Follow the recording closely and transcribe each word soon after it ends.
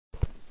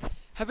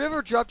Have you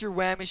ever dropped your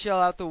whammy shell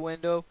out the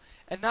window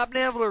and not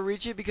been able to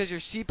reach it because your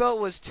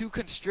seatbelt was too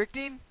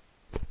constricting?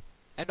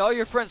 And all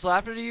your friends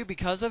laughed at you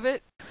because of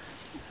it?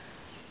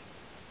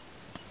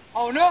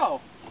 Oh no!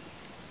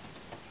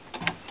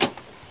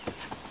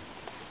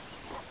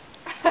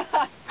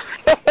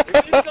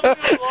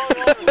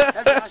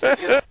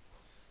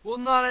 Well,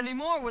 not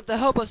anymore with the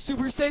help of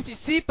super safety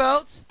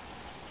seatbelts.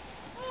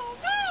 Oh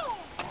no!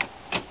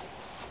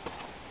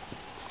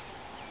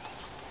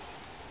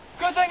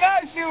 Good thing I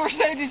have super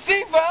safety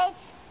seatbelts!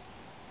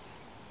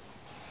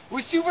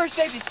 With super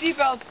safety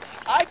seatbelts,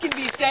 I can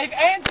be safe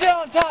and sit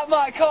on top of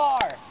my car!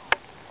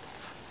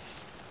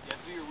 Yeah,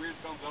 do your weird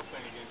thumbs up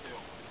thing again, too.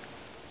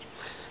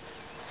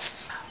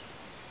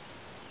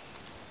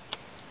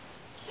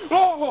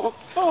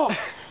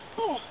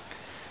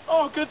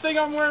 Oh, good thing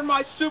I'm wearing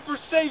my super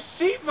safe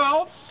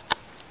seatbelts!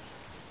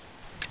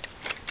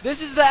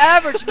 This is the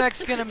average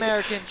Mexican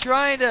American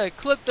trying to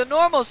clip the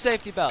normal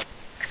safety belts.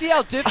 See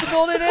how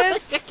difficult it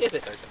is?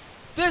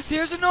 This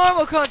here's a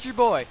normal country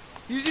boy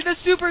using the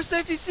super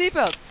safety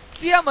seatbelts.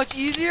 See how much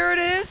easier it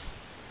is?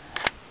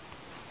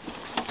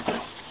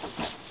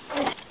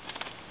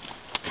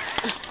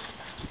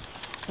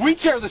 We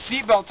tear the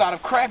seatbelts out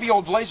of crappy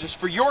old Blazers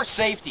for your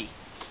safety.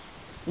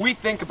 We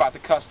think about the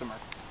customer.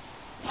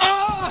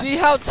 See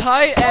how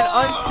tight and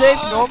unsafe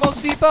normal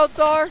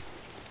seatbelts are?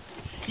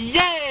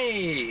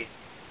 Yay!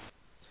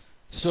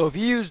 So if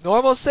you use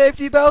normal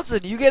safety belts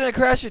and you get in a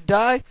crash and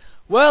die,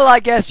 well, I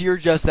guess you're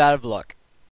just out of luck.